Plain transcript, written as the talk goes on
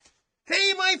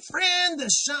friend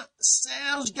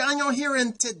Jean-Serge Gagnon here,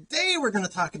 and today we're going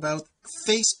to talk about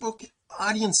Facebook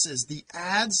audiences, the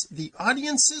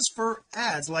audiences for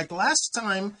ads. Like last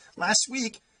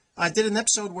week I did an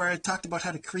episode where I talked about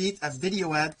how to create a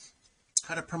video ad,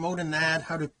 how to promote an ad,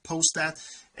 how to post that,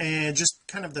 and just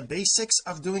kind of the basics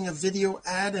of doing a video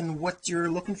ad and what you're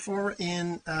looking for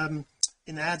in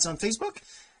ads on Facebook.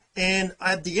 And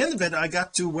at the end of it I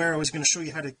got to where I was going to show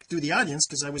you how to do the audience,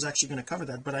 because I was actually going to cover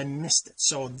that but I missed it.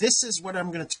 So this is what I'm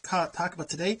going to talk about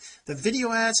today: the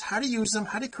video ads, how to use them,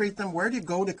 how to create them, where to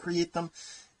go to create them,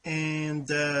 and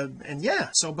yeah.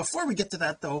 So before we get to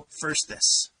that though, first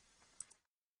this.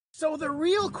 So the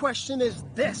real question is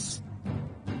this: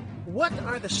 what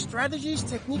are the strategies,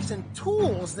 techniques, and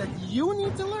tools that you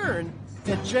need to learn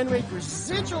to generate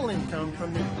residual income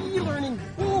from the e-learning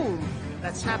boom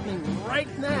that's happening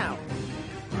right now?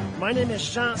 My name is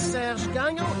Jean-Serge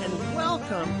Gagnon, and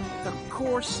welcome to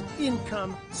Course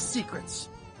Income Secrets.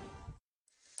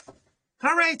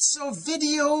 All right, so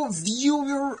video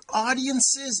viewer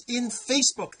audiences in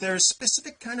Facebook. There's a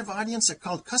specific kind of audience. They're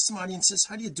called custom audiences.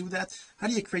 How do you do that? How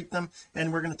do you create them?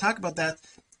 And we're going to talk about that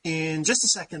in just a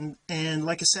second. And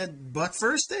like I said, but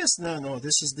first this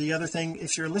is the other thing.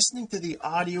 If you're listening to the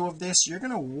audio of this, you're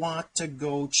going to want to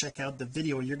go check out the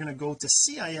video. You're going to go to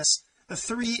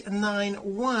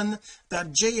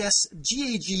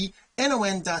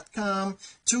cis391.jsgagnon.com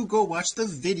to go watch the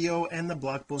video and the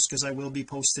blog post, because I will be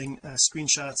posting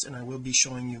screenshots, and I will be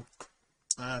showing you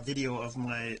video of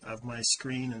my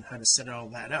screen and how to set all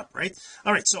that up.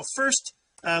 All right, so first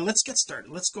let's get started.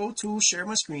 Let's go to share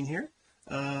my screen here,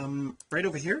 right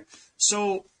over here.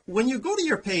 So when you go to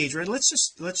your page, right, let's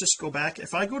just go back.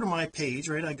 If I go to my page,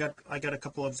 right, I got a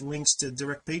couple of links to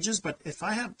direct pages, but if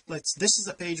I have, this is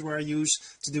the page where I use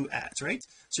to do ads, right?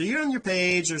 So you're on your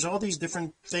page, there's all these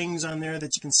different things on there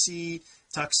that you can see.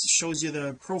 Shows you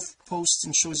the posts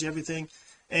and shows you everything,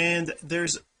 and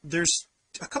there's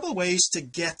a couple of ways to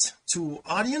get to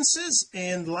audiences.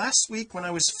 And last week when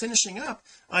I was finishing up,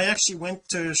 I actually went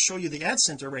to show you the ad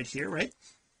center right here, right?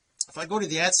 If I go to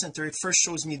the ad center, it first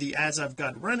shows me the ads I've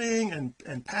got running and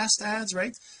past ads,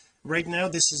 right now.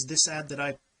 This is this ad that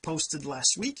I posted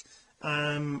last week.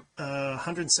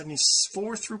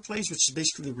 174 through plays, which is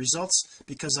basically the results,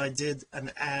 because I did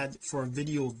an ad for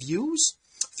video views.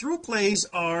 Through plays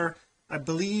are, I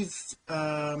believe,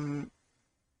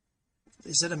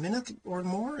 is it a minute or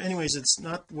more? Anyways, it's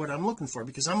not what I'm looking for,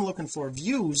 because I'm looking for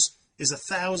views is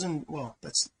 1,000. Well,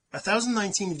 that's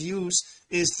 1,019 views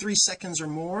is 3 seconds or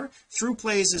more. Through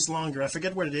plays is longer. I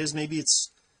forget what it is. Maybe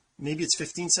it's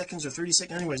 15 seconds or 30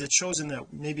 seconds. Anyways, it shows in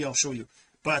that. Maybe I'll show you,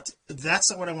 but that's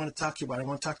not what I want to talk to you about. I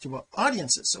want to talk to you about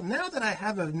audiences. So now that I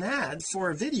have an ad for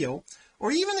a video,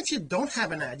 or even if you don't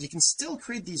have an ad, you can still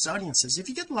create these audiences. If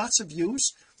you get lots of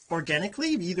views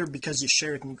organically, either because you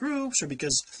share it in groups or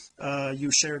because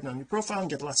you share it on your profile and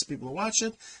get lots of people to watch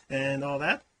it and all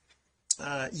that,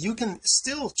 you can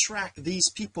still track these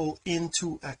people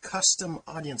into a custom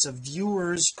audience of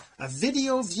viewers, a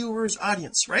video viewers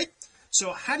audience, right?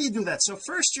 So how do you do that? So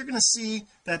first, you're going to see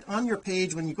that on your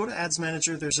page, when you go to Ads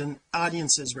Manager, there's an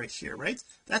audiences right here, right?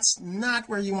 That's not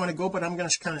where you want to go, but I'm going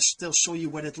to kind of still show you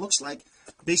what it looks like.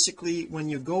 Basically, when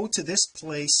you go to this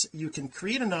place, you can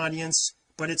create an audience,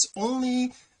 but it's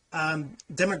only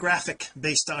demographic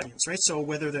based audience, right? So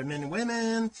whether they're men and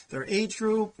women, their age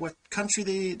group, what country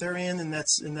they're in, and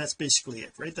that's basically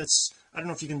it, right? That's, I don't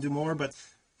know if you can do more, but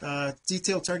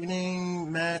detailed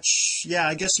targeting, match, yeah,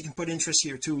 I guess you can put interest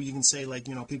here too. You can say, like,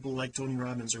 people like Tony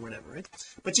Robbins or whatever, right?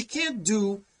 But you can't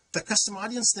do the custom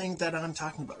audience thing that I'm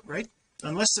talking about, right?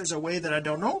 Unless there's a way that I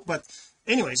don't know. But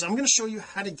anyways, I'm going to show you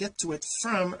how to get to it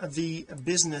from the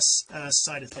business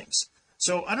side of things.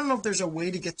 So I don't know if there's a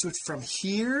way to get to it from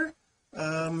here.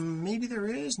 Maybe there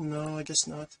is. No, I guess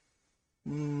not.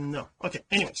 No. Okay,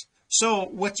 anyways, so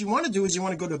what you want to do is you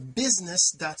want to go to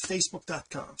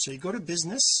business.facebook.com. So you go to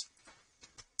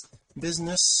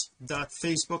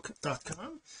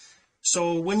business.facebook.com.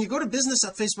 So when you go to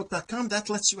business.facebook.com, that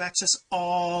lets you access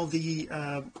all the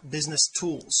business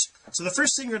tools. So the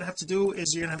first thing you're going to have to do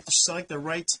is you're going to have to select the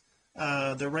right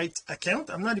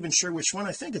account. I'm not even sure which one.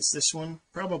 I think it's this one,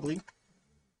 probably.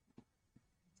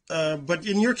 But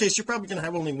in your case, you're probably going to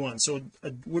have only one, so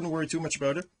I wouldn't worry too much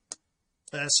about it.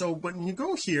 So when you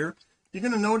go here, you're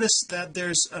going to notice that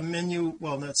there's a menu.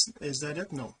 Well, is that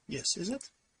it? No. Yes, is it?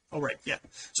 Oh, right. Yeah.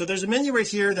 So there's a menu right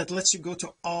here that lets you go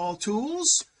to all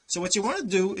tools. So what you want to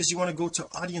do is you want to go to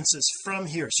audiences from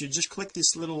here. So you just click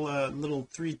this little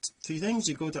three things,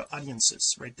 you go to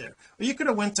audiences right there, or you could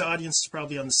have went to audiences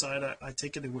probably on the side. I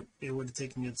take it would have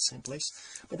taken you to the same place,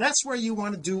 but that's where you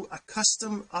want to do a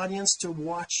custom audience to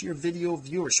watch your video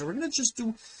viewers. So we're going to just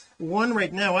do one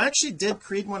right now. I actually did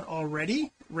create one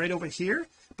already right over here,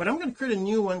 but I'm going to create a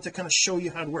new one to kind of show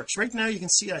you how it works. Right now you can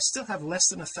see I still have less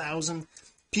than 1,000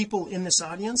 people in this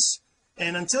audience,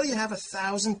 and until you have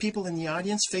 1,000 people in the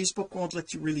audience, Facebook won't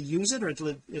let you really use it, or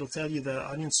it'll tell you the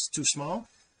audience is too small.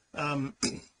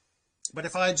 But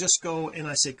if I just go and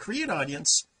I say create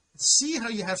audience, see how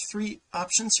you have three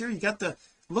options here. You got the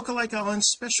lookalike audience,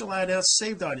 special audience,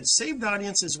 saved audience. Saved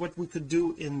audience is what we could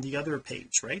do in the other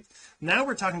page, right? Now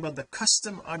we're talking about the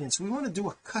custom audience. We want to do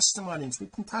a custom audience. We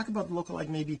can talk about lookalike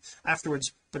maybe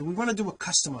afterwards, but we want to do a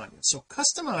custom audience. So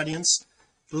custom audience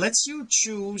lets you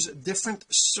choose different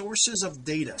sources of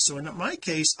data. So in my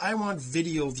case, I want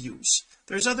video views.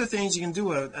 There's other things you can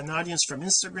do, an audience from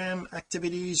Instagram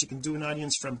activities. You can do an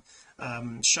audience from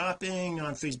shopping,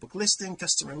 on Facebook listing,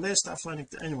 customer list, offline,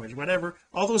 anyways, whatever.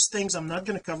 All those things I'm not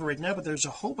going to cover right now, but there's a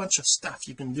whole bunch of stuff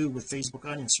you can do with Facebook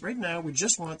audience. Right now we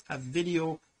just want a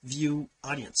video view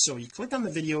audience. So you click on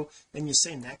the video and you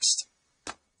say next.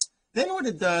 Then what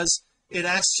it does, it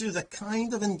asks you the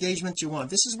kind of engagement you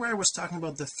want. This is where I was talking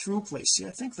about the through play. See,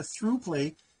 I think the through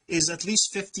play is at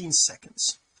least 15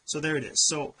 seconds. So there it is.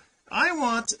 So I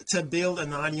want to build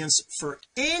an audience for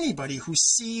anybody who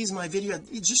sees my video.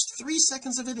 Just 3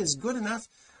 seconds of it is good enough,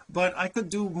 but I could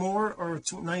do more, or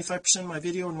 95% of my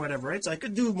video and whatever, right? So I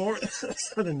could do more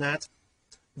than that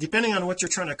depending on what you're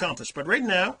trying to accomplish. But right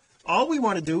now all we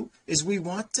want to do is we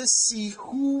want to see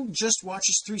who just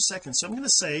watches 3 seconds. So I'm going to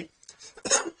say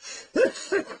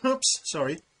oops,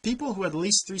 sorry, people who had at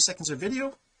least 3 seconds of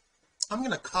video. I'm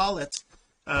going to call it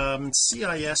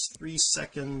CIS 3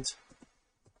 second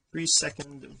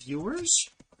viewers,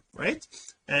 right?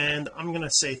 And I'm going to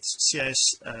say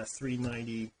CIS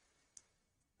 390,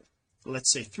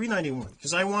 let's say 391,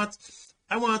 because I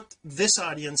want this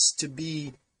audience to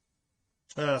be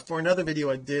for another video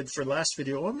I did for last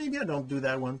video, or maybe I don't do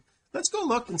that one. Let's go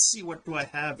look and see what do I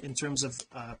have in terms of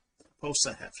posts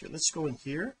I have here. Let's go in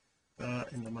here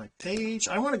into my page.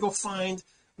 I want to go find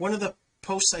one of the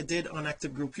posts I did on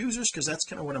active group users, because that's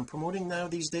kind of what I'm promoting now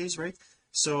these days, right?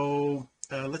 So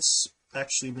let's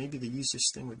actually, maybe the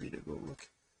easiest thing would be to go look.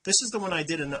 This is the one I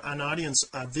did an audience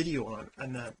video on,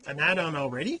 an add-on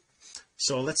already.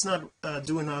 So let's not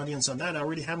do an audience on that. I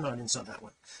already have an audience on that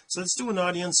one. So let's do an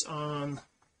audience on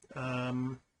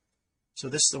so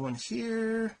this is the one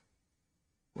here.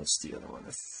 What's the other one?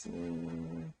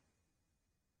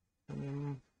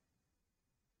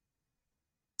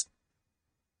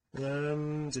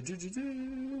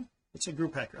 It's a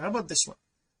group hacker. How about this one?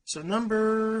 So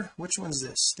number, which one's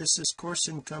this? This is course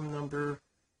income number.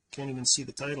 Can't even see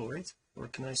the title, right? Or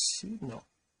can I see? No.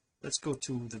 Let's go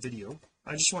to the video.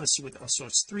 I just want to see what, so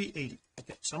it's 380.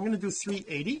 Okay, so I'm going to do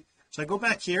 380. So I go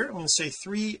back here, I'm going to say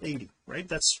 380, right?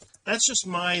 That's just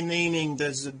my naming.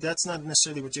 That's not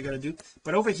necessarily what you got to do.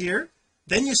 But over here,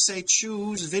 then you say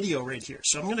choose video right here.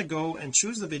 So I'm going to go and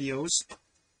choose the videos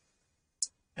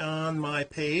on my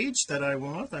page that I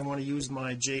want. I want to use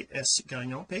my JS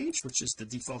Gagnon page, which is the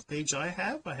default page I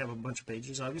have. I have a bunch of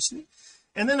pages, obviously.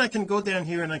 And then I can go down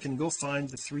here and I can go find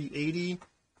the 380,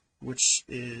 which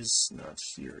is not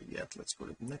here yet. Let's go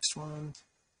to the next one.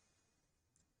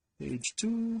 Page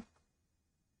 2,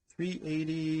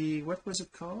 380. What was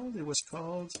it called? It was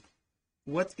called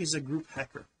What is a Group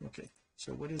Hacker? Okay,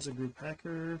 so what is a group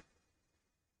hacker?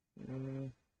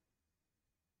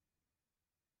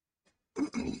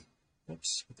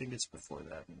 Oops, I think it's before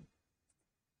that.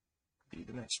 Be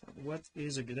the next one. What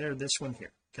is a there? This one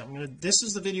here. Okay, this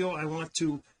is the video I want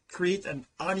to create an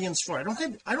audience for. I don't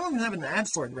even have an ad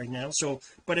for it right now. So,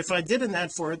 but if I did an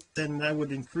ad for it, then that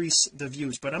would increase the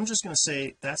views. But I'm just going to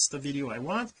say that's the video I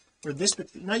want for this.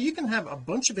 Now you can have a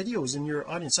bunch of videos in your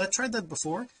audience. I tried that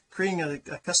before, creating a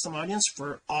custom audience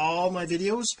for all my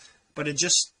videos, but it's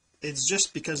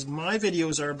just because my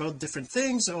videos are about different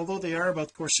things, although they are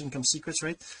about course income secrets,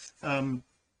 right?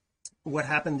 What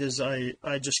happened is I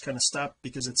just kind of stopped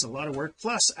because it's a lot of work.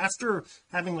 Plus, after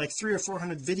having like 300 or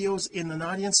 400 videos in an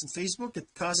audience in Facebook, it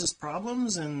causes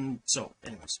problems. And so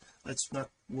anyways, let's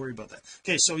not worry about that.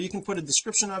 Okay, so you can put a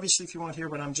description obviously if you want here,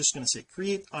 but I'm just going to say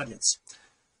create audience.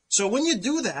 So when you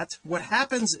do that, what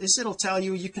happens is it'll tell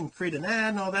you you can create an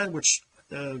ad and all that, which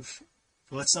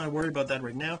let's not worry about that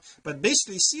right now. But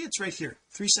basically, see, it's right here,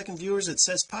 3 second viewers. It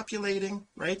says populating,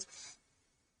 right?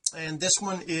 And this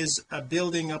one is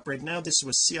building up right now. This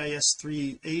was CIS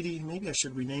 380. Maybe I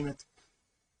should rename it.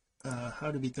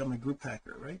 how to become a group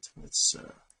hacker, right? Let's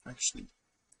actually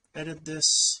edit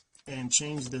this and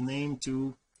change the name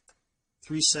to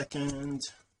 3-second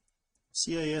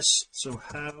CIS. So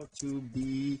how to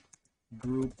be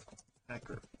group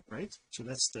hacker, right? So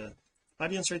that's the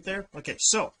audience right there. Okay,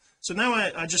 so now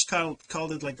I just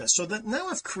called it like that. So that now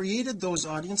I've created those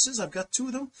audiences. I've got 2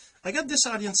 of them. I got this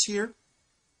audience here,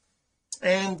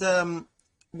 and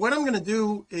what I'm going to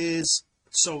do is,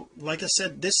 so like I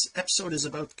said, this episode is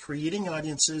about creating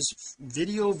audiences,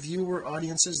 video viewer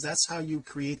audiences. That's how you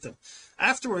create them.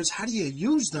 Afterwards, how do you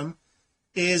use them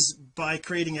is by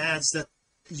creating ads that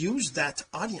use that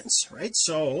audience, right?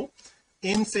 So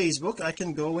in Facebook I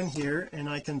can go in here and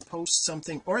I can post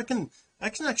something, or I can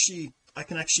actually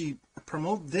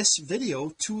promote this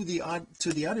video to the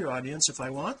other audience if I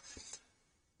want.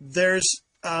 There's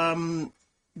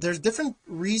different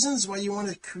reasons why you want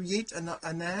to create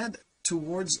an ad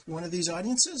towards one of these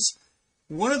audiences.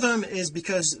 One of them is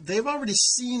because they've already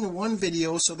seen one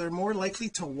video, so they're more likely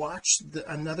to watch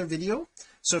another video.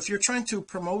 So if you're trying to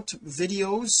promote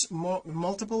videos,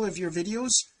 multiple of your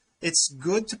videos, it's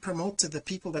good to promote to the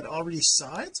people that already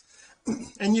saw it.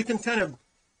 And you can kind of,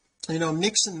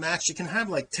 mix and match. You can have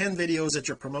like 10 videos that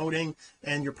you're promoting,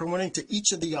 and you're promoting to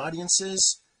each of the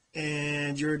audiences,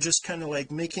 and you're just kind of like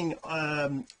making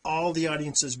all the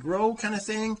audiences grow kind of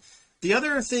thing. The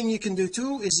other thing you can do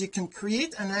too is you can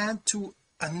create an ad to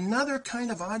another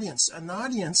kind of audience, an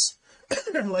audience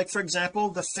like, for example,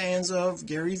 the fans of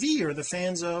Gary Vee, or the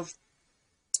fans of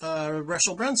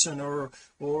Russell Brunson, or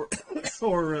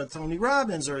Tony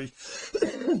Robbins, or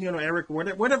Eric,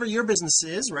 whatever your business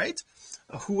is, right?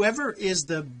 Whoever is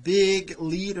the big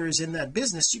leaders in that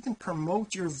business, you can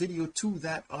promote your video to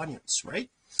that audience, right?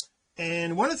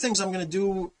 And one of the things I'm going to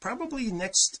do probably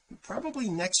next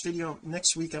video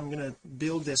next week, I'm going to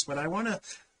build this, but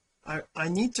I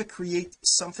need to create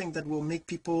something that will make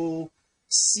people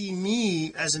see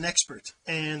me as an expert.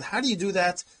 And how do you do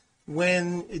that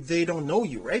when they don't know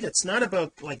you, right? It's not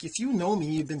about, like, if you know me,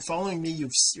 you've been following me,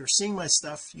 you're seeing my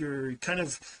stuff, you're kind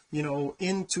of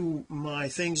into my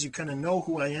things, you kind of know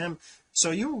who I am.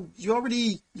 So you're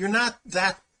not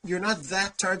that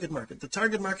target market. The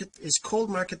target market is cold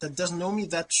market that doesn't know me.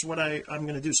 That's what I'm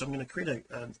going to do. So I'm going to create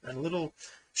a little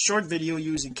short video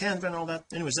using Canva and all that.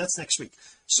 Anyways, that's next week.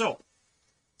 So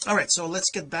all right, so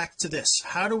let's get back to this.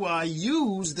 How do I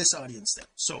use this audience then?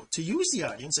 So to use the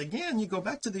audience, again, you go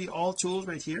back to the all tools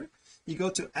right here, you go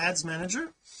to ads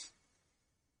manager,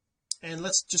 and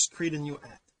let's just create a new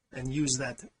ad and use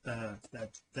that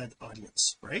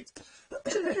audience, right?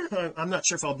 I'm not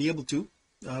sure if I'll be able to,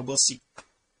 we'll see.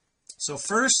 So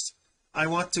first I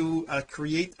want to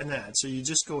create an ad. So you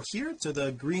just go here to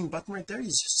the green button right there, you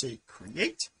just say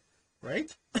create,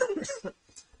 right?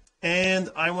 And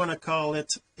I want to call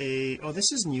it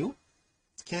this is new,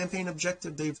 campaign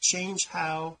objective. They've changed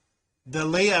how the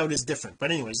layout is different,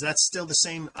 but anyways, that's still the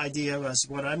same idea as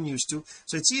what I'm used to.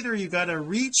 So it's either you got a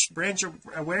reach, brand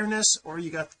awareness, or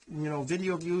you got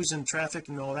video views and traffic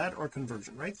and all that, or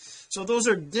conversion, right? So those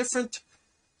are different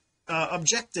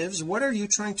objectives. What are you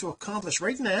trying to accomplish?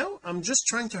 Right now I'm just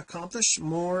trying to accomplish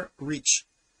more reach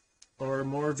or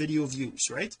more video views,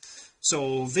 right?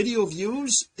 So video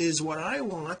views is what I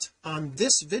want on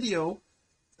this video.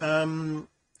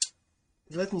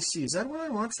 Let me see, is that what I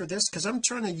want for this? Because I'm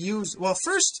trying to use, well,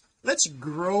 first let's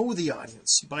grow the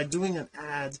audience by doing an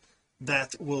ad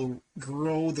that will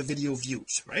grow the video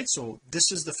views, right? So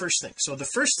this is the first thing. So the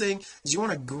first thing is you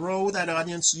want to grow that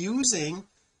audience using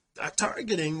a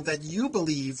targeting that you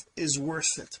believe is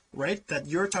worth it, right? That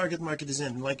your target market is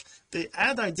in. Like the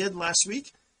ad I did last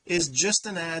week is just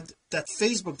an ad that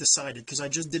Facebook decided, because I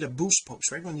just did a boost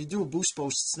post, right? When you do a boost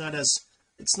post,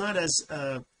 it's not as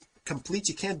complete.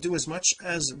 You can't do as much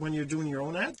as when you're doing your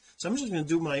own ad. So I'm just going to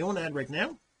do my own ad right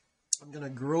now. I'm going to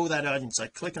grow that audience. I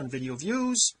click on video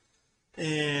views,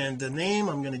 and the name,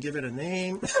 I'm going to give it a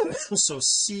name. So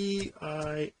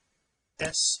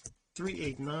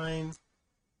CIS389,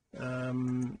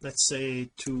 let's say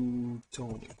to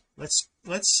Tony. Let's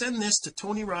send this to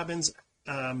Tony Robbins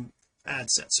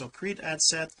ad set. So create ad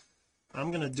set.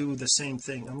 I'm going to do the same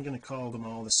thing. I'm going to call them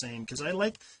all the same, because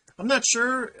I'm not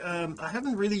sure, I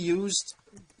haven't really used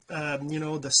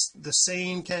the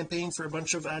same campaign for a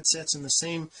bunch of ad sets and the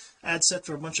same ad set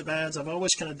for a bunch of ads. I've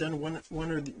always kind of done one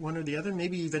or the other.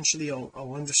 Maybe eventually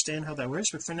I'll understand how that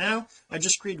works, but for now I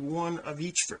just create one of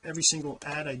each for every single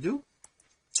ad I do.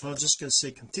 So I'll just gonna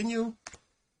say continue,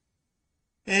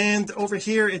 and over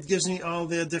here it gives me all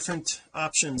the different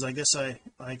options. I guess I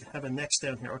have a next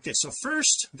down here. Okay, so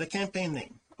first the campaign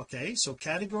name. Okay, so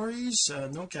categories,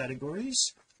 no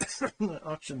categories.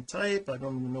 Auction type, I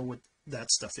don't even know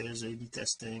that stuff is, A/B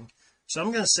testing. So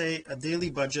I'm going to say a daily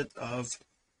budget of,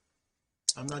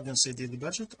 I'm not going to say daily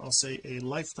budget, I'll say a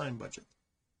lifetime budget,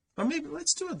 or maybe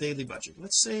let's do a daily budget.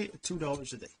 Let's say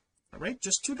 $2 a day. All right,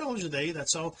 just $2 a day,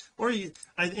 that's all. Or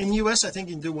in US I think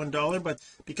you can do $1, but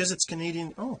because it's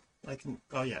Canadian, I can,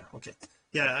 yeah, okay,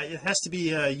 yeah, it has to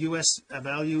be a US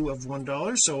value of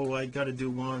 $1, so I got to do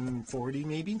 140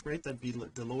 maybe, right? That'd be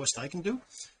the lowest I can do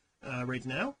right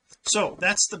now. So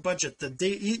that's the budget. The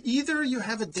day, either you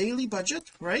have a daily budget,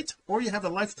 right, or you have a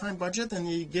lifetime budget and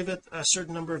you give it a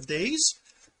certain number of days.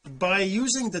 By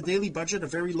using the daily budget, a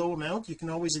very low amount, you can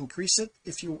always increase it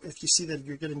if you see that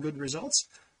you're getting good results,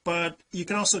 but you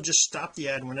can also just stop the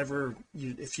ad whenever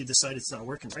if you decide it's not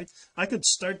working, right? I could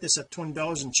start this at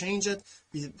 $20 and change it.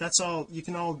 That's all. You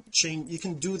can all change, you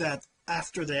can do that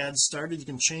after the ad started. You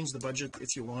can change the budget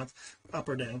if you want, up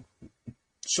or down,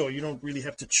 so you don't really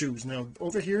have to choose. Now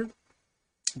over here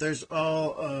there's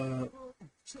all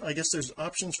I guess there's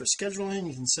options for scheduling.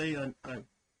 You can say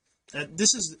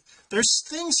there's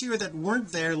things here that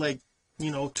weren't there, like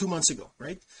 2 months ago,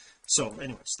 right? So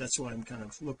anyways, that's why I'm kind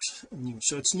of looks new,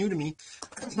 so it's new to me.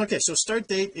 Okay, so start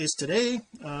date is today,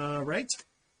 right?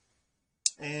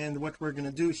 And what we're going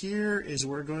to do here is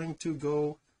we're going to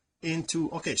go into,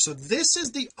 okay, so this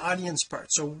is the audience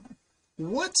part. So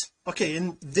okay,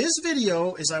 in this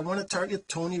video is I want to target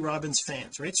Tony Robbins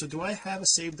fans, right? So do I have a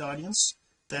saved audience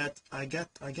that I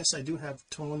guess I do have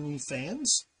Tony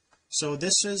fans. So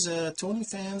this is Tony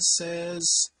fans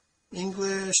says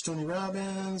English, Tony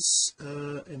Robbins,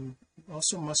 and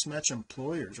also must match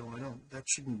employers. I don't, that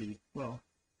shouldn't be, well,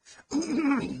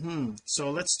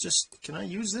 so let's just, can I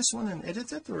use this one and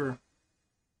edit it, or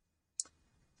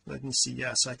let me see?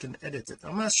 Yes, I can edit it.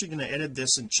 I'm actually going to edit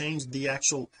this and change the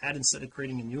actual ad instead of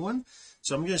creating a new one.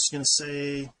 So I'm just going to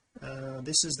say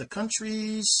this is the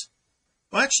countries.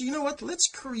 Well, actually, you know what, let's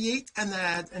create an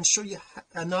ad and show you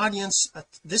an audience.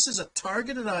 This is a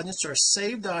targeted audience or a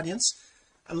saved audience.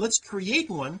 Let's create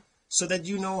one so that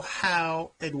you know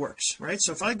how it works, right?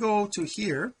 So if I go to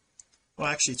here, well,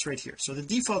 actually it's right here. So the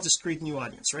default is create new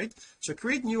audience, right? So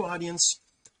create new audience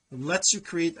lets you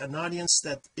create an audience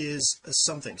that is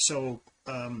something. So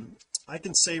I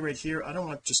can say right here, I don't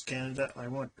want just Canada, I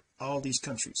want all these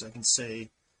countries. I can say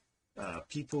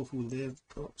people who live,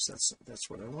 oops, that's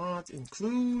what I want,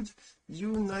 include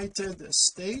United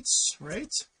States,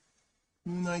 right?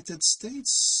 United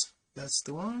States, that's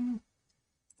the one.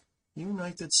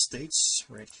 United States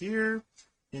right here,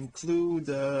 include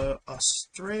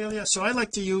Australia. So I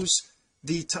like to use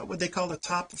the top, what they call the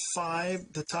top five.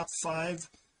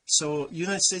 So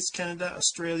United States, Canada,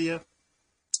 Australia,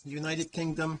 United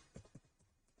Kingdom,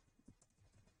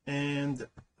 and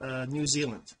New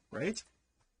Zealand, right?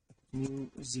 New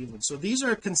Zealand. So these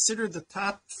are considered the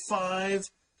top 5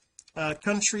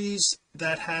 countries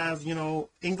that have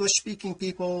English speaking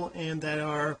people and that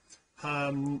are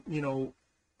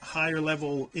higher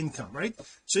level income, right?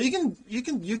 So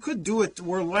you could do it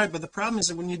worldwide, but the problem is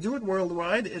that when you do it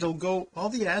worldwide, it'll go, all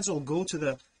the ads will go to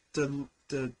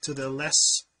the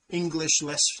less English,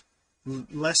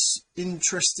 less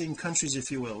interesting countries,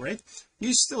 if you will, right?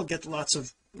 You still get lots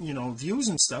of views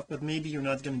and stuff, but maybe you're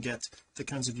not going to get the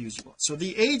kinds of views you want. So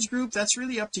the age group, that's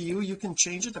really up to you. You can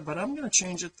change it, but I'm going to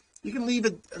change it. You can leave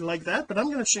it like that, but I'm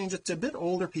going to change it to a bit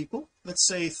older people. Let's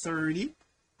say 30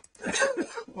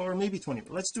 or maybe 20.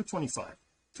 Let's do 25.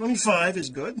 25 is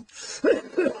good.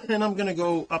 And I'm going to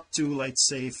go up to, let's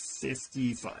say,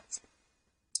 55.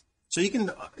 So you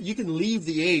can leave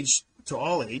the age to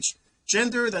all age.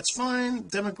 Gender, that's fine.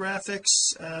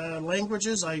 Demographics,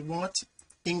 languages, I want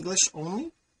English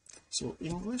only. So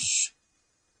English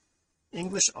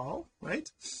all, right?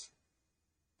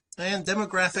 And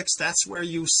demographics, that's where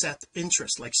you set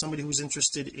interest, like somebody who's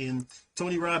interested in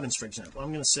Tony Robbins, for example.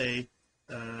 I'm going to say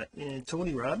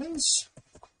Tony Robbins,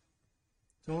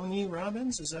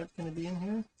 is that going to be in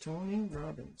here? Tony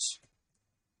Robbins,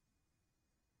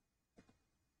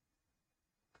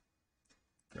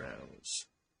 browse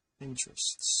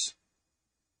interests.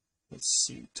 Let's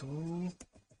see, Tony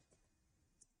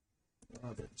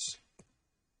Robbins.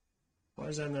 Why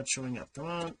is that not showing up? Come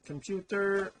on,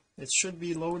 computer, it should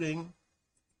be loading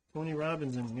Tony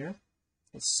Robbins in here.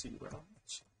 Let's see,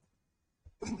 Robbins.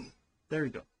 There we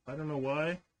go. I don't know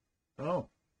why. Oh,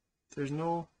 there's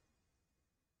no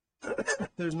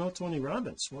Tony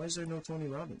Robbins. Why is there no Tony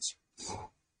Robbins?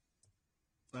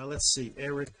 Well, let's see,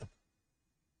 Eric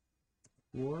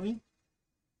Worre.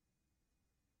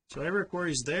 So Eric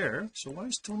Worre's there, so why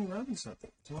is Tony Robbins not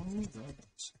there? Tony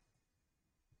Robbins.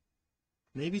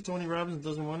 Maybe Tony Robbins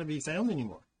doesn't want to be found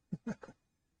anymore.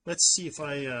 Let's see if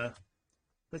I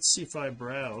let's see if I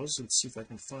browse, let's see if I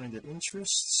can find it.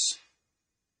 Interests,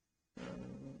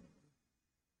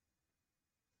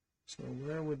 so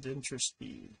where would the interest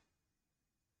be?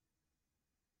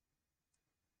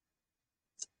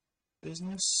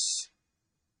 Business,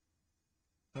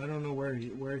 I don't know where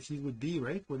he would be,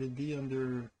 right? Would it be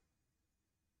under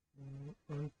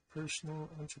personal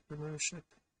entrepreneurship?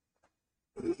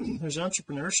 There's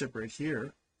entrepreneurship right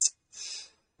here.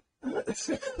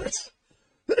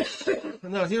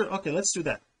 No, here, okay, let's do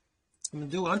that. I'm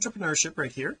going to do entrepreneurship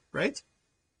right here, right?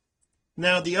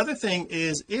 Now the other thing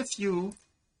is, if you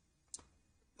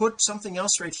put something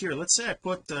else right here, let's say I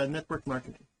put network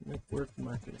marketing,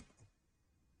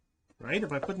 right?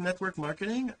 If I put network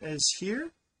marketing as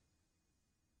here,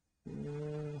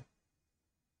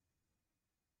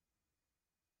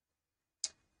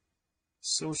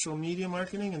 social media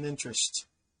marketing and interest.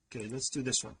 Okay, let's do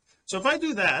this one. So if I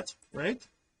do that, right,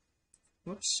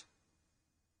 whoops,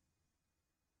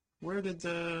 where did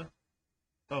the,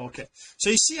 oh, okay, so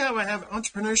you see how I have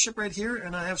entrepreneurship right here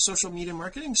and I have social media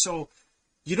marketing? So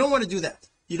you don't want to do that.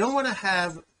 You don't want to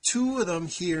have two of them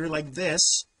here like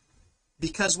this,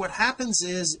 because what happens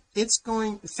is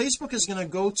Facebook is going to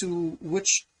go to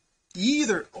which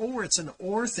either, or it's an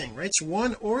or thing, right? It's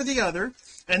one or the other,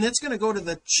 and it's going to go to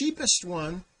the cheapest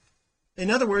one.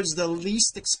 In other words, the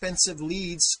least expensive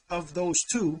leads of those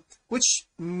two, which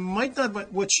might not,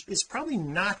 but which is probably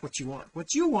not what you want.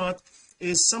 What you want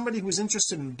is somebody who's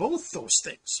interested in both those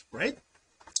things, right?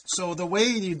 So the way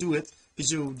you do it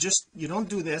is you don't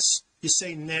do this, you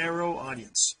say narrow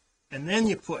audience, and then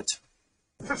you put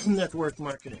network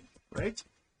marketing right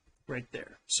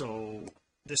there. So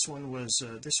this one was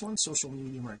social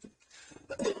media marketing.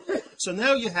 So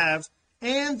now you have,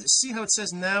 and see how it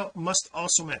says now must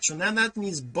also match. So now that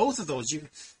means both of those.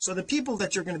 So the people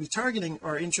that you're going to be targeting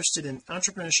are interested in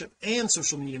entrepreneurship and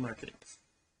social media marketing.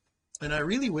 And I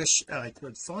really wish I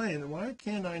could find, why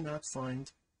can I not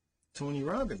find Tony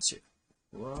Robbins here?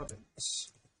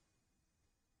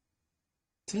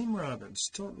 Tim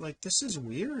Robbins. Like, this is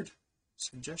weird.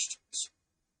 Suggestions.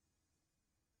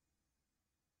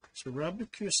 So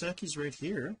Robert Kiyosaki's right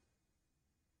here.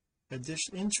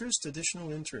 Additional interest,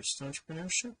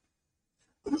 entrepreneurship.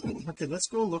 Okay, let's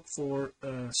go look for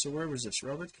so where was this?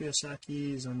 Robert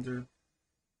Kiyosaki is under,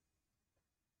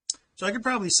 so I could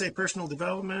probably say personal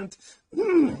development.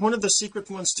 One of the secret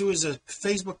ones too is a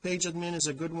Facebook page admin is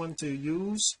a good one to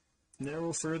use.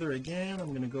 Narrow further again. I'm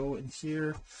going to go in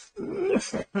here.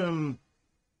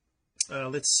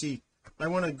 Let's see, I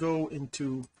want to go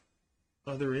into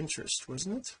other interest,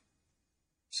 wasn't it?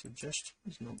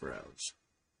 Suggestions, no browse.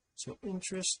 So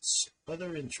interests,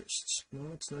 other interests,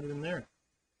 no, it's not even there.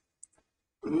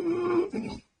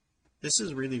 This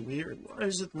is really weird. Why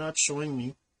is it not showing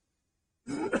me?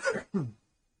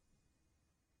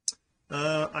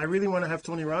 I really want to have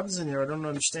Tony Robbins in here. I don't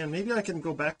understand. Maybe I can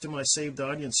go back to my saved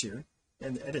audience here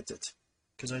and edit it,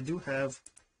 because I do have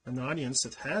an audience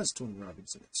that has Tony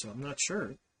Robbins in it, so I'm not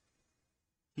sure.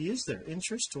 He is there.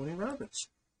 Interest, Tony Robbins.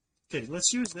 Okay,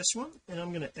 let's use this one, and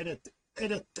I'm going to edit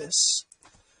this.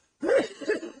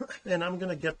 And I'm going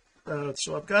to get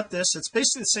so I've got this. It's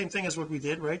basically the same thing as what we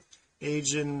did, right?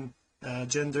 Age and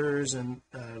genders and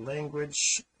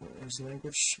language. Where's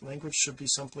language should be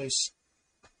someplace.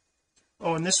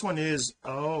 Oh, and this one is,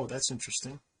 oh, that's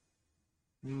interesting.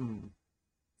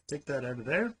 Take that out of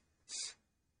there.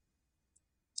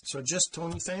 So just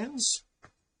Tony fans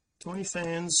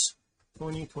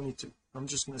 2022. I'm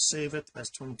just going to save it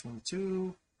as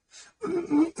 2022.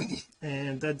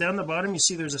 And down the bottom you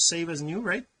see there's a save as new,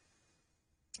 right?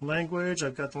 Language,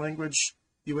 I've got language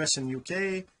US and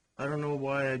UK. I don't know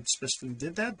why I specifically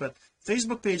did that, but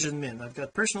Facebook page admin, I've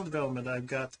got personal development, I've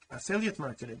got affiliate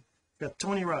marketing, I've got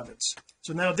Tony Robbins.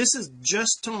 So now this is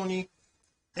just Tony,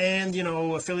 and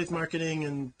affiliate marketing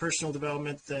and personal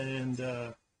development,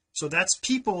 and so that's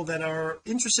people that are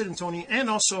interested in Tony and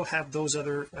also have those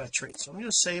other traits. So I'm going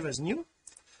to save as new,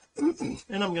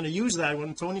 and I'm going to use that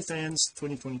one, Tony fans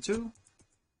 2022.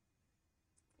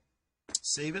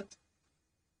 Save it.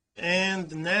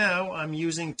 And now I'm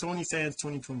using Tony fans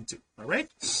 2022. All right,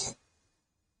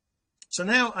 so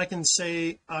now I can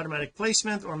say automatic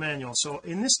placement or manual. So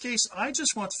in this case I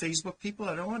just want Facebook people.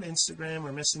 I don't want Instagram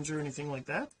or Messenger or anything like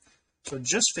that. So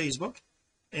just Facebook,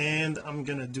 and I'm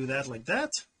going to do that like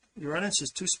that. Your audience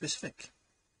is too specific.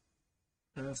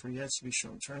 For yet to be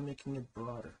shown, try making it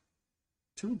broader.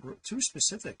 Too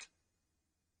specific,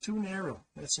 too narrow.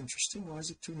 That's interesting. Why is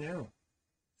it too narrow?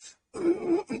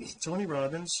 Tony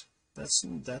Robbins,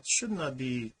 that should not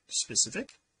be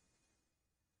specific.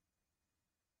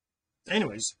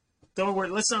 Anyways, don't worry,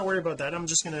 let's not worry about that. I'm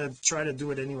just going to try to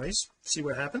do it anyways, see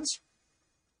what happens.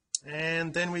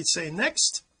 And then we say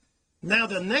next. Now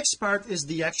the next part is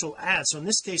the actual ad. So in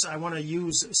this case I want to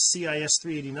use CIS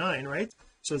 389, right?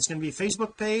 So it's going to be a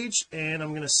Facebook page, and I'm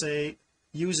going to say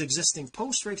use existing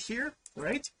post right here,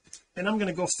 right? And I'm going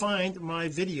to go find my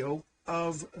video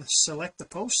of select the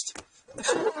post.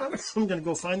 I'm going to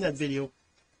go find that video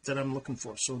that I'm looking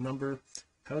for. So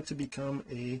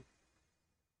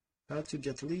how to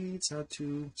get leads,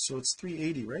 so it's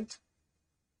 380, right?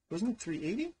 Wasn't it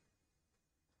 380?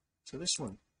 So this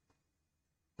one.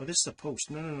 Oh, this is the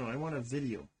post. No, I want a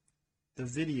video. The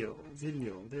video,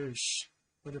 there's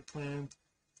what a plan,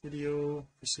 video,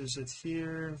 this is it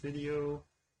here, video.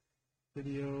 It's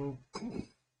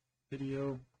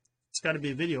got to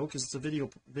be a video because it's a video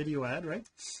ad, right?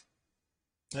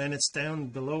 And it's down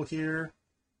below here.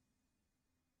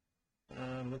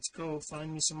 Let's go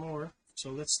find me some more. So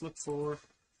let's look for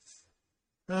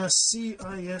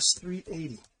CIS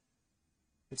 380.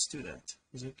 Let's do that.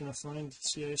 Is it going to find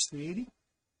CIS 380?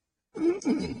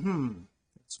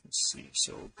 Let's see.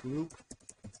 So group,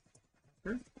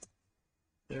 there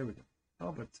we go.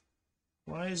 Oh, but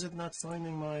why is it not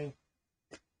finding my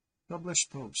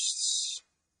published posts?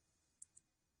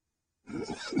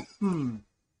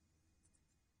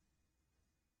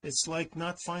 It's like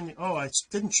not finding. Oh, I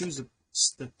didn't choose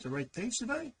the right page,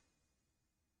 did I?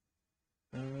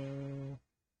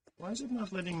 Why is it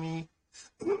not letting me?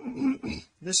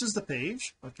 This is the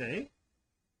page. Okay,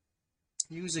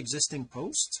 use existing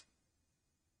post.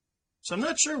 So I'm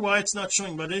not sure why it's not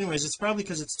showing, but anyways, it's probably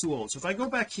because it's too old. So if I go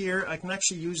back here, I can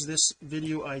actually use this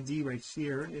video ID right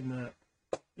here in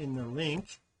the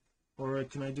link. Or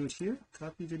can I do it here?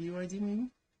 Copy video ID maybe?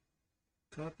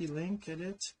 Copy link,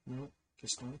 edit? No,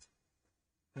 guess not.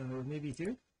 Or maybe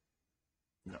here?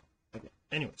 No. Okay.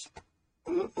 Anyways.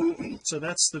 So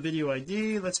that's the video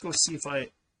ID. Let's go see if I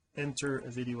enter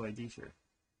a video ID here.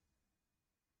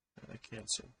 I can't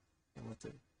say. I want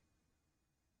to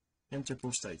enter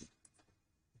post ID.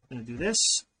 I'm going to do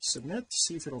this, submit,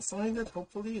 see if it'll find it.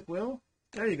 Hopefully it will.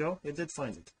 There you go, it did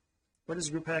find it. What is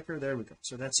Group Hacker? There we go.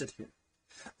 So that's it here.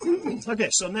 Okay,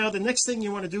 so now the next thing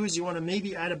you want to do is you want to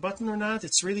maybe add a button or not.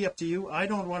 It's really up to you. I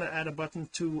don't want to add a button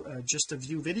to just a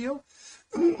view video.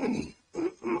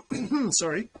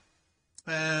 Sorry.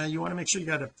 You want to make sure you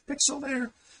got a pixel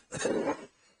there.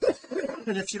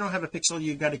 And if you don't have a pixel,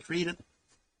 you got to create it.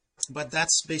 But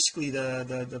that's basically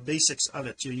the basics of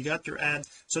it. You got your ad.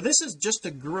 So this is just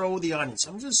to grow the audience.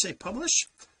 I'm just going to say publish.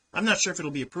 I'm not sure if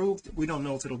it'll be approved. We don't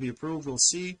know if it'll be approved. We'll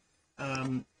see.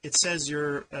 It says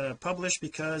you're published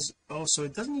because so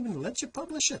it doesn't even let you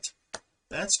publish it.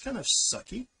 That's kind of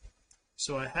sucky.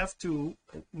 So I have to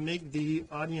make the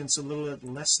audience a little bit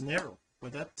less narrow.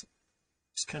 Well, that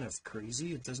is kind of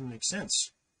crazy. It doesn't make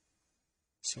sense.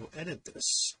 So edit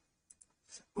this.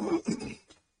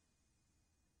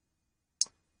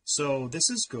 So this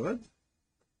is good.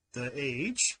 The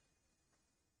age,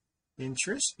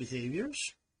 interest,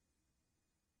 behaviors.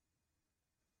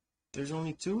 There's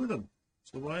only 2 of them.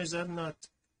 So why is that not?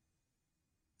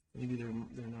 Maybe they're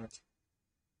not.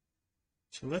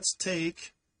 So let's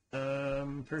take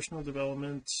personal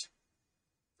development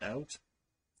out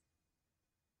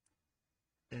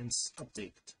and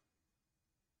update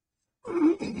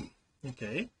it.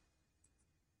 Okay.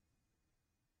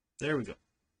 There we go.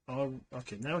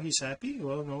 Okay, now he's happy.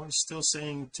 Well, no, it's still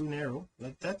saying too narrow.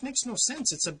 That makes no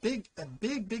sense. It's a big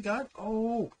ad.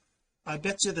 Oh, I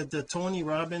bet you that the Tony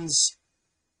Robbins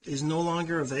is no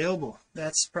longer available.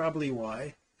 That's probably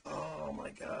why. Oh my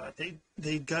god,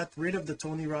 they got rid of the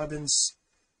Tony Robbins.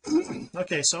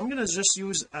 Okay, so I'm gonna just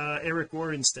use Eric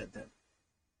Rohr instead then,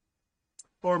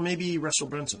 or maybe Russell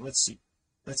Brunson. Let's see.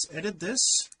 Let's edit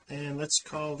this and let's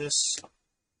call this,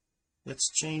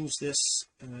 let's change this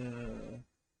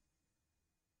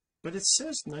but it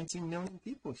says 19 million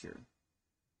people here,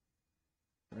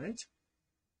 right?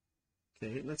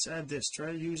 Okay, let's add this. Try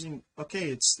using, okay,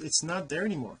 it's not there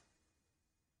anymore.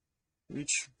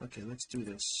 Reach, okay, let's do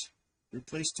this.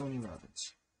 Replace Tony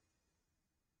Robbins.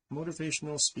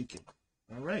 Motivational speaking.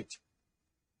 All right,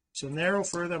 so narrow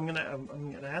further. I'm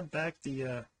gonna add back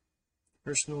the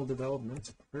personal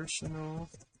development.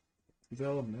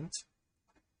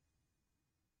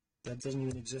 That doesn't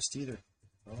even exist either.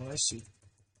 Oh, I see.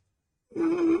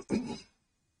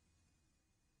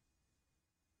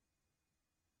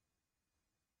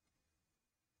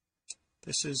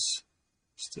 This is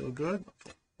still good.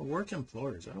 Work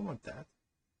employers, I don't want that.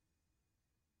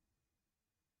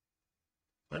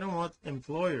 I don't want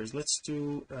employers. Let's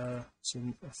do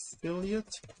some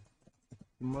affiliate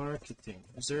marketing.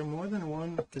 Is there more than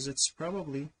one? Because it's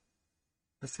probably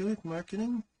affiliate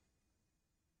marketing,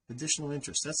 additional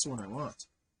interest. That's the one I want.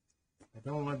 I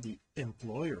don't want the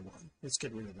employer one. Let's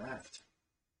get rid of that.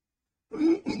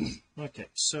 Okay,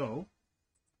 so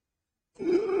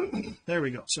there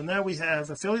we go. So now we have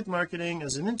affiliate marketing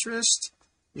as an interest,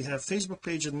 we have Facebook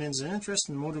page admins as an interest,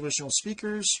 and motivational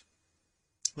speakers.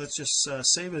 Let's just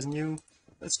save as new.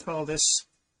 Let's call this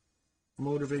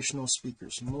motivational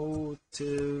speakers.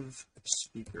 Motive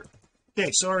speaker.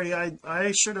 Okay, sorry,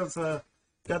 I should have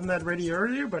gotten that ready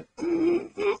earlier, but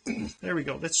there we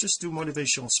go. Let's just do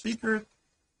motivational speaker.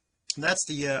 That's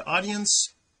the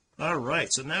audience. All right,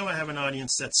 so now I have an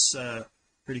audience that's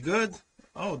pretty good.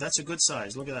 Oh, that's a good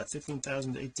size. Look at that,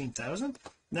 15,000 to 18,000.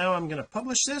 Now I'm going to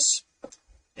publish this,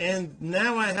 and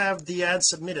now I have the ad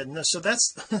submitted. Now, so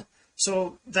that's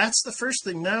so that's the first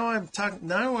thing. Now I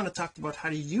want to talk about how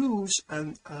to use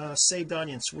a saved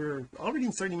audience. We're already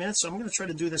in 30 minutes, so I'm going to try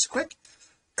to do this quick.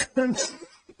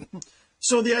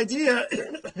 So the idea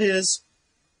is,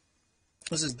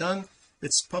 this is done,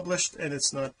 it's published, and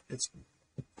it's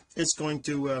going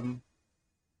to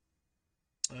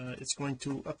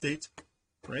update,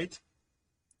 right?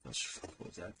 Let's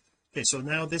close that. Okay, so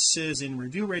now this is in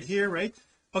review right here, right?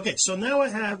 Okay, so now I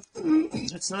have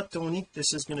it's not Tony,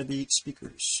 this is going to be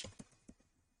speakers.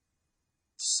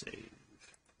 Save.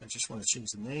 I just want to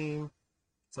change the name.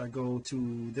 If I go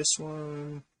to this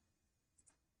one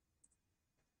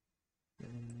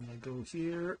and I go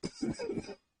here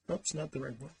oops, not the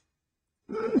right one.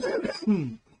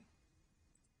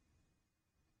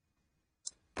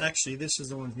 Actually, this is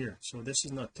the one here. So this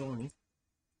is not Tony,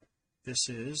 this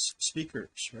is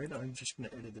speakers, right? I'm just going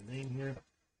to edit the name here.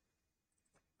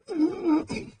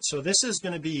 So this is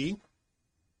going to be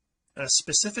a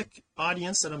specific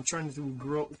audience that I'm trying to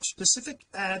grow, specific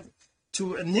ad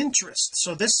to an interest.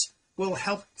 So this will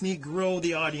help me grow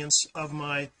the audience of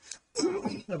my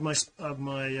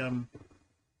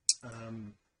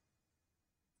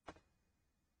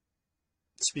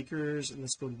speakers. And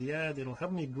let's go to the ad. It'll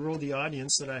help me grow the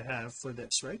audience that I have for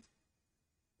this, right?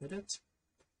 Edit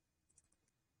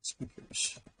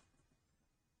speakers.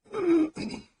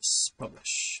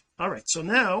 Publish. All right, so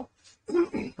now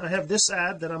I have this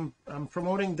ad that I'm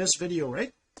promoting this video,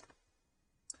 right?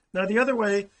 Now the other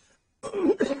way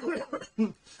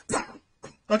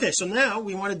okay, so now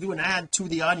we want to do an ad to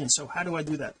the audience. So how do I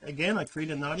do that? Again, I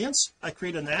create an audience, I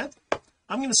create an ad.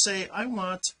 I'm going to say I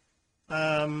want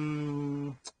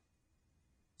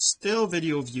still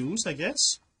video views, I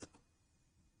guess,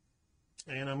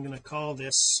 and I'm going to call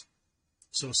this,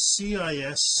 so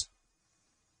CIS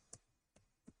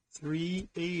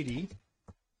 380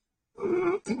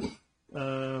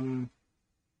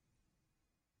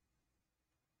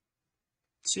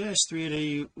 CIS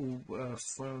 380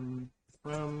 from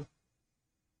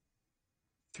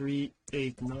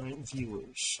 389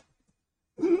 viewers.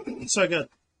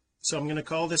 So I'm going to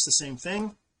call this the same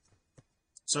thing.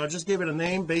 So I just gave it a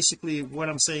name. Basically what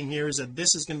I'm saying here is that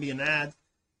this is going to be an ad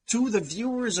to the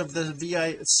viewers of the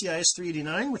CIS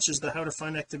 389, which is the how to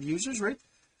find active users, right?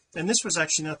 And this was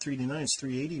actually not 389, it's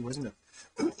 380, wasn't it?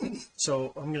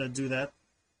 So I'm going to do that,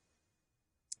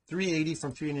 380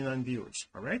 from 389 viewers.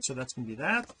 All right, so that's going to be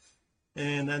that,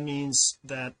 and that means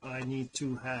that I need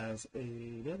to have a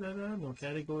no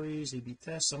categories, A/B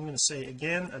test. I'm going to say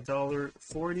again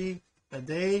 $1.40 a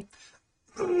day,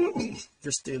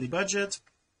 just daily budget.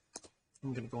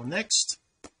 I'm going to go next,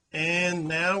 and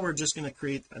now we're just going to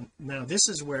create now this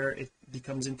is where it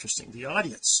becomes interesting, the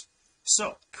audience.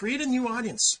 So create a new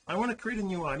audience. I want to create a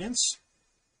new audience,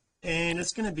 and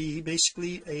it's going to be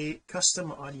basically a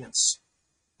custom audience.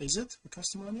 Is it a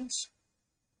custom audience?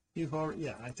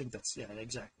 Yeah, I think that's, yeah,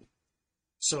 exactly.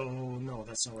 So no,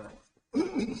 that's not what I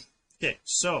want. Okay,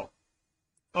 so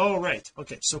all right,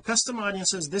 okay, so custom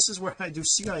audiences, this is where I do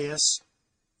CIS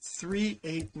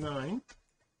 389,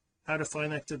 how to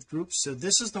find active groups. So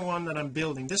this is the one that I'm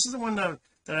building. This is the one that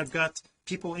I've got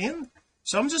people in.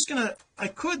 So I'm just gonna, I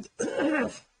could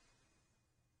oops,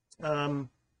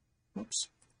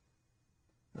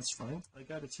 that's fine, I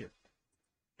got it here.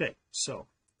 Okay, so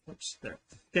oops, there.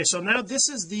 Okay, so now this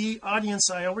is the audience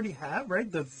I already have,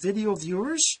 right? The video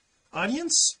viewers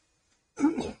audience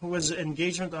who was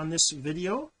engagement on this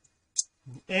video.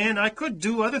 And I could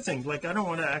do other things, like I don't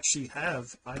want to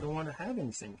have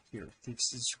anything here.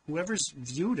 It's whoever's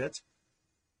viewed it.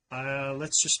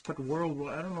 Let's just put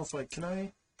worldwide. I don't know if can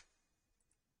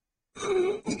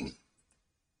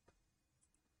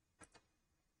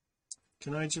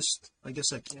I just, I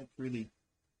guess I can't really.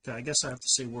 Okay, I guess I have to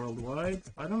say worldwide.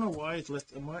 I don't know why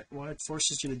it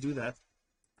forces you to do that.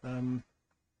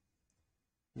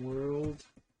 Worldwide.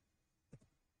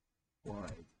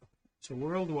 So So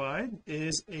worldwide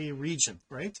is a region,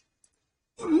 right?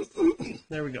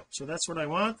 There we go. So that's what I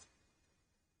want.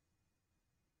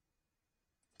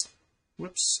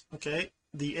 Whoops. Okay,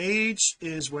 the age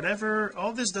is whatever.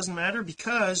 All this doesn't matter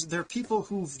because they're people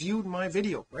who viewed my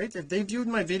video, right? If they viewed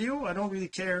my video, I don't really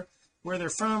care where they're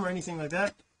from or anything like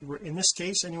that. In this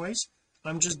case anyways,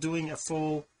 I'm just doing a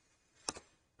full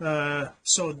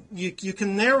so you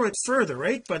can narrow it further,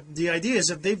 right? But the idea is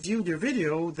if they viewed your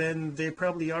video, then they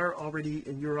probably are already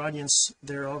in your audience.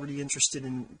 They're already interested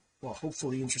in, well,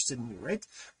 hopefully interested in you, right?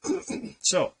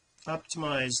 So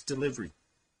optimize delivery.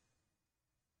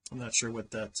 I'm not sure what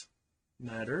that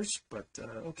matters, but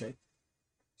okay.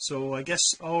 So I guess,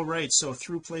 all right, so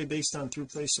through play based on through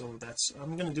play. So that's,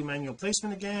 I'm going to do manual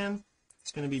placement again.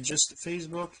 It's going to be just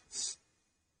Facebook,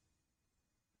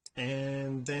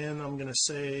 and then I'm going to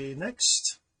say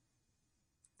next.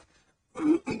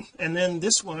 And then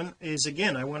this one is,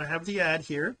 again, I want to have the ad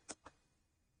here.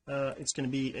 It's going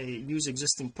to be a use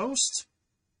existing post,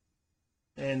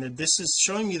 and this is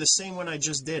showing me the same one I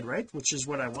just did, right, which is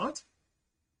what I want.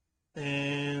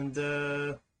 And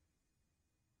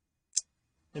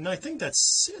I think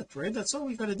that's it, right? That's all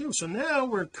we got to do. So now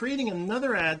we're creating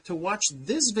another ad to watch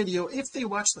this video if they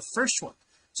watch the first one.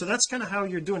 So that's kind of how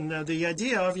you're doing. Now the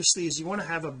idea obviously is you want to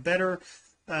have a better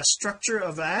structure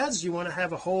of ads. You want to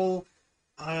have a whole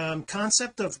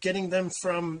concept of getting them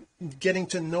from getting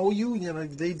to know you, you know,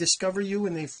 they discover you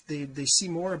and they see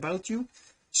more about you,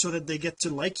 so that they get to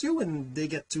like you and they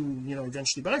get to, you know,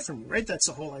 eventually buy from you, right? That's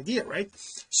the whole idea, right?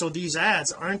 So these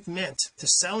ads aren't meant to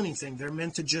sell anything. They're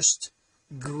meant to just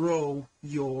grow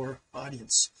your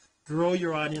audience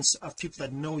of people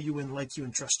that know you and like you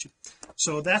and trust you.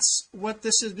 So that's what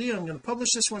this is. I'm going to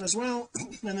publish this one as well,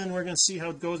 and then we're going to see how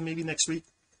it goes maybe next week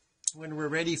when we're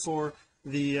ready for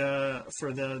the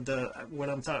what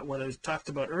I talked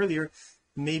about earlier.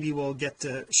 Maybe we'll get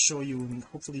to show you, and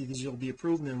hopefully these will be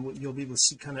approved, and you'll be able to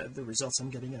see kind of the results I'm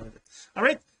getting out of it. All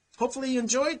right, hopefully you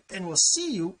enjoyed, and we'll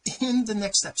see you in the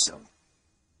next episode.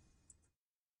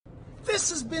 This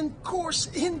has been Course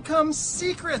Income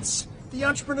Secrets, the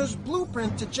entrepreneur's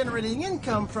blueprint to generating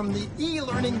income from the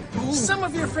e-learning boom. Some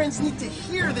of your friends need to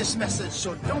hear this message,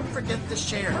 so don't forget to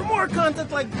share. For more content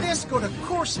like this, go to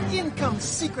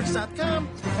CourseIncomeSecrets.com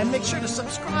and make sure to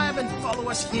subscribe and follow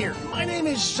us here. My name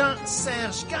is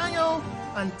Jean-Serge Gagnon.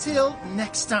 Until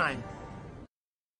next time.